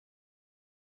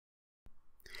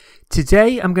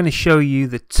Today I'm going to show you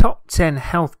the top 10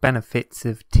 health benefits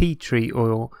of tea tree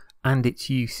oil and its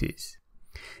uses.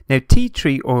 Now, tea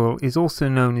tree oil is also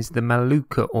known as the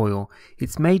Melaleuca oil.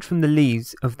 It's made from the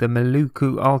leaves of the Melaleuca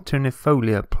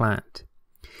alternifolia plant.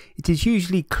 It is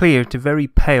usually clear to very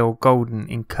pale golden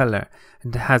in colour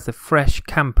and has a fresh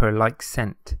camphor-like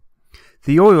scent.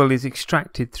 The oil is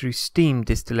extracted through steam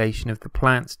distillation of the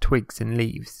plant's twigs and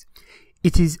leaves.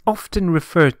 It is often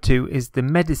referred to as the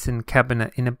medicine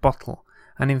cabinet in a bottle,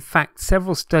 and in fact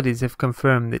several studies have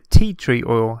confirmed that tea tree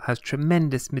oil has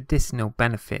tremendous medicinal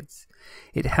benefits.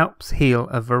 It helps heal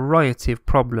a variety of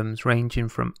problems ranging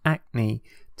from acne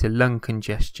to lung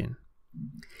congestion.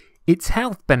 Its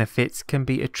health benefits can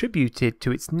be attributed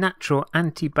to its natural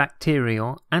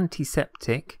antibacterial,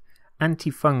 antiseptic,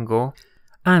 antifungal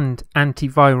and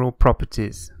antiviral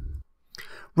properties.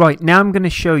 Right, now I'm going to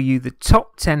show you the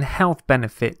top 10 health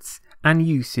benefits and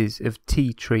uses of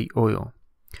tea tree oil.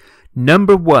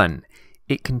 Number 1,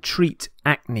 it can treat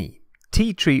acne.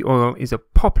 Tea tree oil is a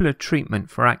popular treatment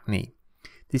for acne.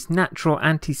 This natural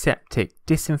antiseptic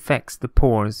disinfects the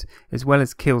pores as well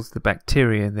as kills the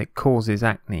bacteria that causes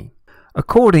acne.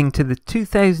 According to the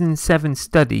 2007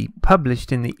 study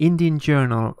published in the Indian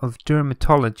Journal of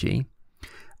Dermatology,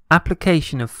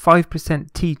 application of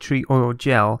 5% tea tree oil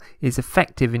gel is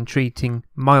effective in treating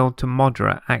mild to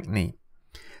moderate acne.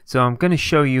 So I'm going to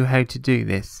show you how to do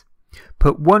this.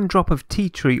 Put 1 drop of tea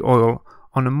tree oil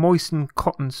on a moistened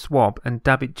cotton swab and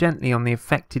dab it gently on the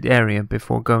affected area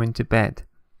before going to bed.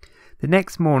 The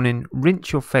next morning,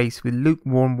 rinse your face with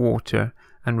lukewarm water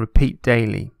and repeat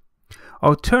daily.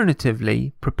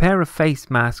 Alternatively, prepare a face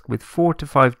mask with 4 to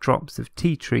 5 drops of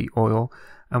tea tree oil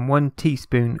and 1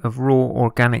 teaspoon of raw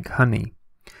organic honey.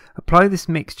 Apply this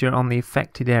mixture on the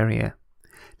affected area.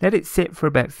 Let it sit for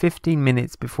about 15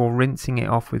 minutes before rinsing it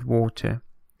off with water.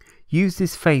 Use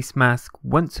this face mask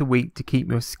once a week to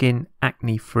keep your skin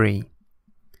acne free.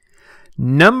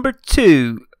 Number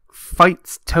 2,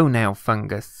 fights toenail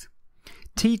fungus.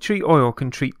 Tea tree oil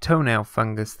can treat toenail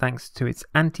fungus thanks to its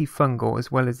antifungal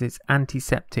as well as its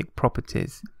antiseptic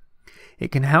properties.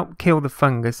 It can help kill the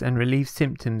fungus and relieve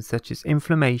symptoms such as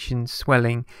inflammation,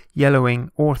 swelling,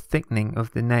 yellowing or thickening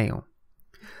of the nail.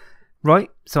 Right,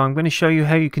 so I'm going to show you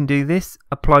how you can do this.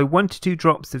 Apply 1 to 2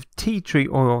 drops of tea tree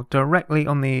oil directly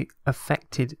on the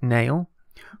affected nail.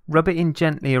 Rub it in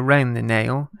gently around the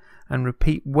nail and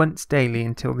repeat once daily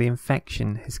until the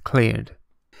infection has cleared.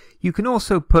 You can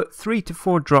also put 3 to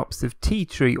 4 drops of tea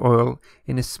tree oil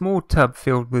in a small tub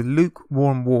filled with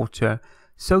lukewarm water.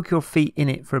 Soak your feet in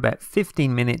it for about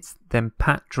 15 minutes, then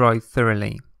pat dry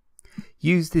thoroughly.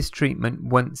 Use this treatment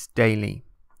once daily.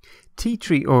 Tea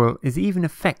tree oil is even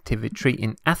effective at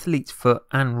treating athlete's foot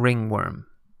and ringworm.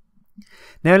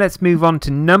 Now let's move on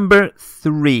to number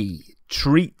 3,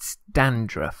 treats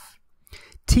dandruff.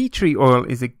 Tea tree oil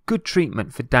is a good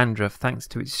treatment for dandruff thanks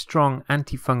to its strong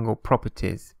antifungal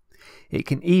properties. It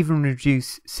can even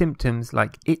reduce symptoms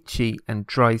like itchy and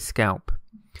dry scalp.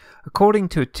 According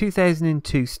to a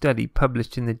 2002 study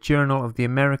published in the Journal of the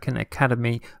American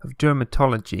Academy of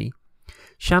Dermatology,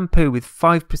 shampoo with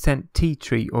 5% tea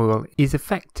tree oil is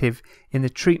effective in the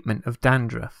treatment of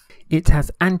dandruff. It has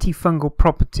antifungal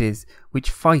properties which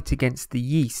fight against the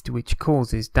yeast which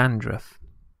causes dandruff.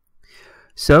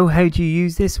 So how do you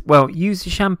use this? Well, use a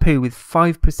shampoo with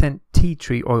 5% tea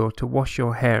tree oil to wash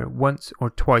your hair once or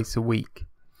twice a week.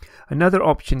 Another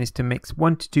option is to mix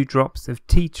 1 to 2 drops of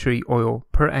tea tree oil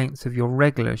per ounce of your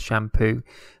regular shampoo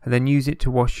and then use it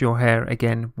to wash your hair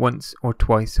again once or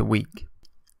twice a week.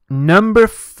 Number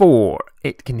 4,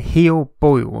 it can heal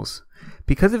boils.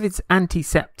 Because of its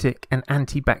antiseptic and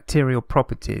antibacterial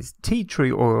properties, tea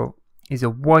tree oil is a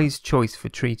wise choice for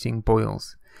treating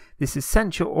boils. This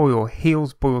essential oil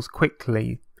heals boils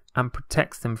quickly and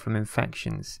protects them from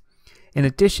infections. In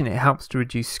addition, it helps to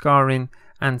reduce scarring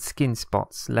and skin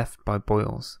spots left by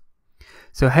boils.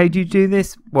 So how do you do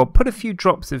this? Well, put a few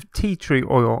drops of tea tree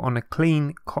oil on a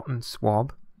clean cotton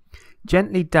swab.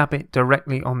 Gently dab it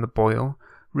directly on the boil.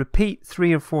 Repeat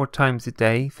 3 or 4 times a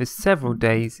day for several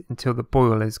days until the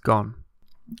boil is gone.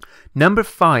 Number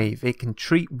 5, it can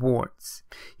treat warts.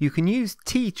 You can use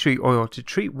tea tree oil to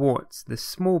treat warts, the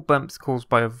small bumps caused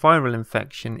by a viral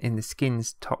infection in the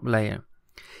skin's top layer.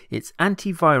 Its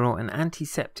antiviral and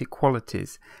antiseptic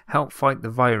qualities help fight the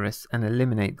virus and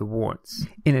eliminate the warts.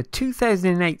 In a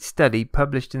 2008 study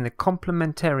published in the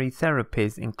Complementary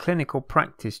Therapies in Clinical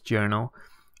Practice journal,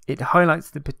 it highlights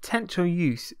the potential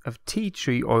use of tea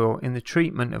tree oil in the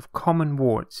treatment of common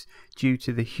warts due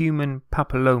to the human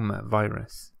papilloma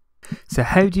virus. So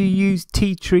how do you use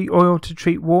tea tree oil to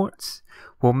treat warts?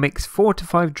 We'll mix 4 to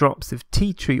 5 drops of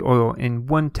tea tree oil in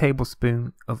 1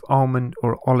 tablespoon of almond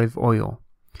or olive oil.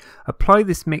 Apply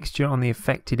this mixture on the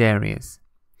affected areas.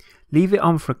 Leave it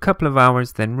on for a couple of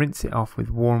hours, then rinse it off with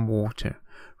warm water.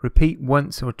 Repeat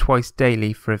once or twice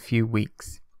daily for a few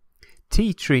weeks.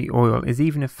 Tea tree oil is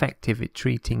even effective at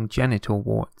treating genital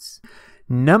warts.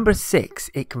 Number 6.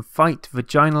 It can fight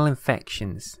vaginal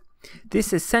infections.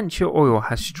 This essential oil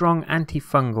has strong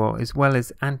antifungal as well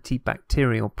as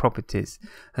antibacterial properties,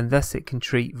 and thus it can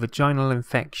treat vaginal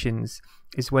infections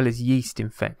as well as yeast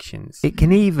infections. It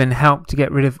can even help to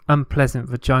get rid of unpleasant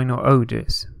vaginal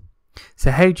odours.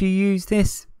 So how do you use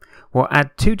this? Well,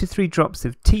 add 2 to 3 drops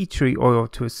of tea tree oil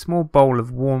to a small bowl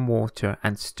of warm water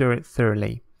and stir it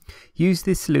thoroughly. Use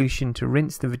this solution to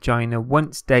rinse the vagina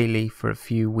once daily for a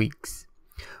few weeks.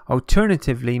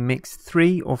 Alternatively, mix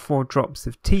 3 or 4 drops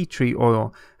of tea tree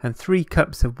oil and 3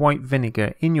 cups of white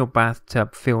vinegar in your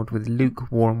bathtub filled with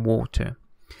lukewarm water.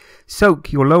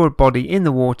 Soak your lower body in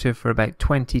the water for about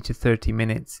 20 to 30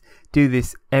 minutes. Do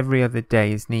this every other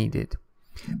day as needed.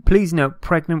 Please note,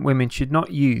 pregnant women should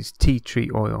not use tea tree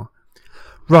oil.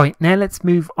 Right, now let's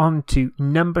move on to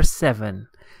number 7.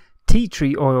 Tea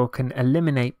tree oil can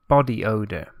eliminate body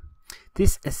odour.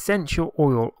 This essential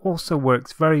oil also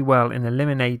works very well in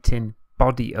eliminating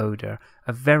body odour,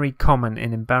 a very common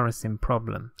and embarrassing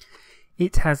problem.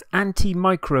 It has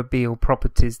antimicrobial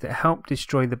properties that help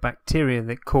destroy the bacteria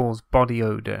that cause body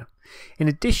odour. In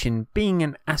addition, being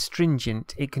an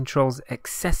astringent, it controls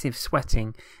excessive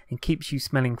sweating and keeps you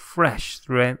smelling fresh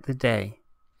throughout the day.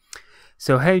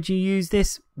 So how do you use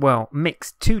this? Well,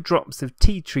 mix 2 drops of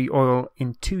tea tree oil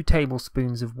in 2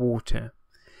 tablespoons of water.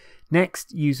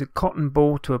 Next, use a cotton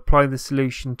ball to apply the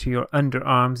solution to your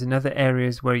underarms and other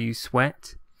areas where you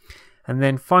sweat. And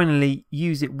then finally,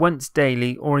 use it once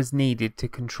daily or as needed to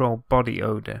control body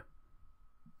odour.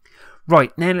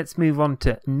 Right, now let's move on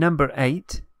to number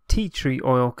 8. Tea tree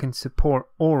oil can support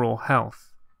oral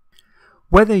health.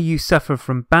 Whether you suffer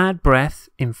from bad breath,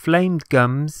 inflamed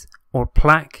gums or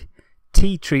plaque,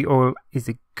 tea tree oil is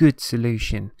a good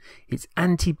solution. Its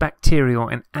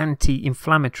antibacterial and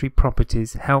anti-inflammatory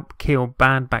properties help kill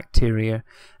bad bacteria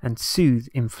and soothe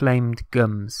inflamed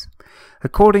gums.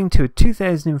 According to a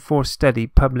 2004 study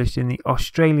published in the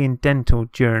Australian Dental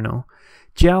Journal,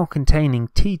 gel containing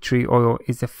tea tree oil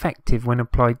is effective when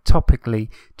applied topically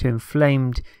to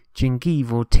inflamed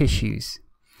gingival tissues.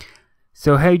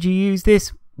 So how do you use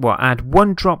this? Well, add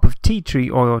 1 drop of tea tree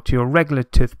oil to your regular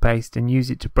toothpaste and use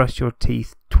it to brush your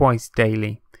teeth twice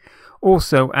daily.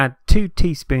 Also, add 2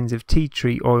 teaspoons of tea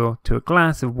tree oil to a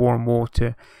glass of warm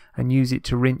water and use it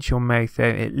to rinse your mouth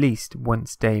out at least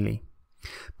once daily.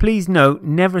 Please note,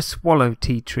 never swallow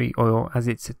tea tree oil as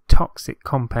it's a toxic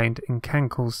compound and can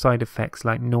cause side effects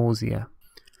like nausea.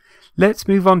 Let's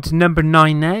move on to number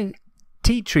 9 now.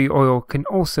 Tea tree oil can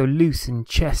also loosen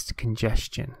chest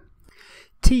congestion.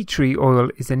 Tea tree oil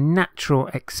is a natural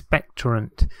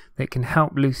expectorant that can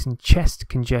help loosen chest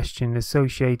congestion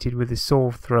associated with a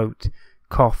sore throat,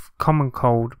 cough, common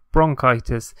cold,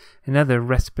 bronchitis and other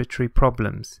respiratory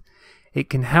problems. It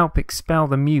can help expel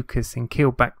the mucus and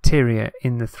kill bacteria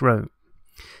in the throat.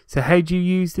 So how do you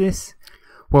use this?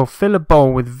 Well, fill a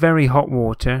bowl with very hot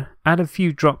water, add a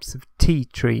few drops of tea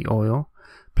tree oil,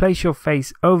 place your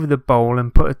face over the bowl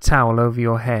and put a towel over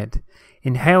your head.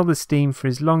 Inhale the steam for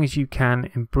as long as you can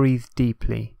and breathe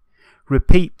deeply.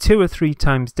 Repeat 2 or 3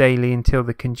 times daily until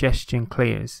the congestion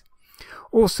clears.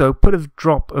 Also, put a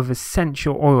drop of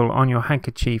essential oil on your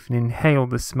handkerchief and inhale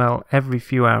the smell every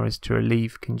few hours to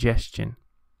relieve congestion.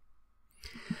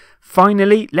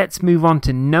 Finally, let's move on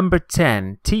to number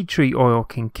 10. Tea tree oil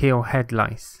can kill head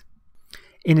lice.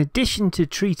 In addition to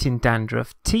treating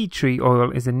dandruff, tea tree oil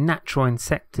is a natural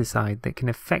insecticide that can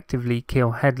effectively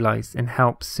kill head lice and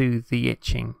help soothe the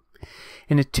itching.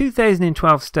 In a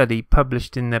 2012 study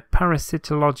published in the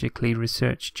Parasitologically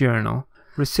Research Journal,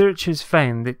 researchers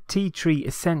found that tea tree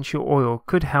essential oil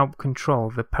could help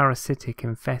control the parasitic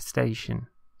infestation.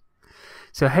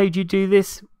 So how do you do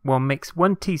this? Well, mix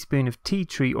 1 teaspoon of tea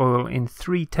tree oil in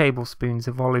 3 tablespoons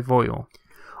of olive oil.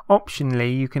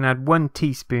 Optionally, you can add 1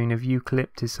 teaspoon of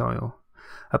eucalyptus oil.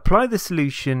 Apply the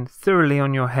solution thoroughly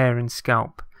on your hair and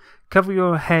scalp. Cover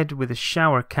your head with a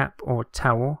shower cap or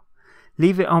towel.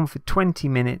 Leave it on for 20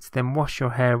 minutes, then wash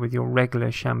your hair with your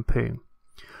regular shampoo.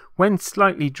 When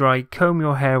slightly dry, comb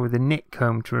your hair with a nit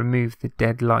comb to remove the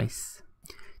dead lice.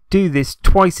 Do this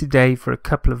twice a day for a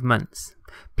couple of months.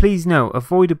 Please note,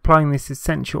 avoid applying this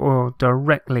essential oil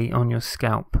directly on your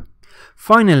scalp.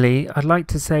 Finally, I'd like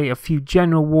to say a few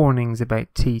general warnings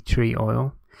about tea tree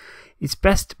oil. It's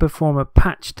best to perform a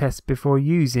patch test before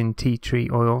using tea tree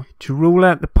oil to rule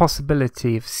out the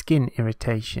possibility of skin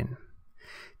irritation.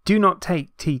 Do not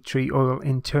take tea tree oil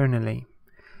internally.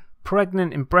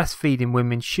 Pregnant and breastfeeding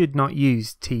women should not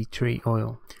use tea tree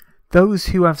oil. Those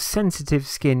who have sensitive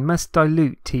skin must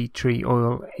dilute tea tree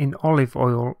oil in olive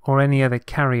oil or any other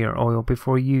carrier oil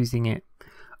before using it.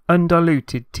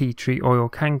 Undiluted tea tree oil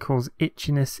can cause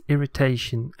itchiness,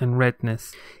 irritation and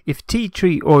redness. If tea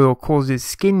tree oil causes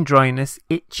skin dryness,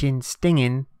 itching,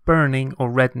 stinging, burning or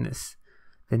redness,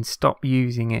 then stop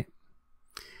using it.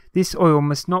 This oil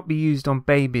must not be used on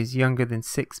babies younger than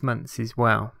 6 months as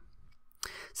well.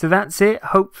 So that's it.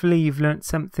 Hopefully you've learnt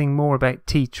something more about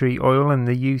tea tree oil and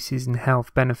the uses and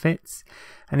health benefits.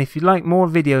 And if you'd like more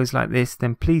videos like this,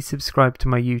 then please subscribe to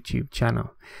my YouTube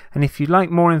channel. And if you'd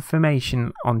like more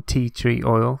information on tea tree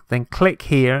oil, then click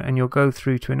here and you'll go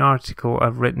through to an article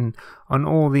I've written on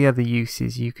all the other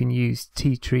uses you can use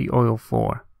tea tree oil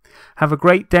for. Have a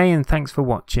great day and thanks for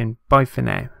watching. Bye for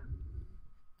now.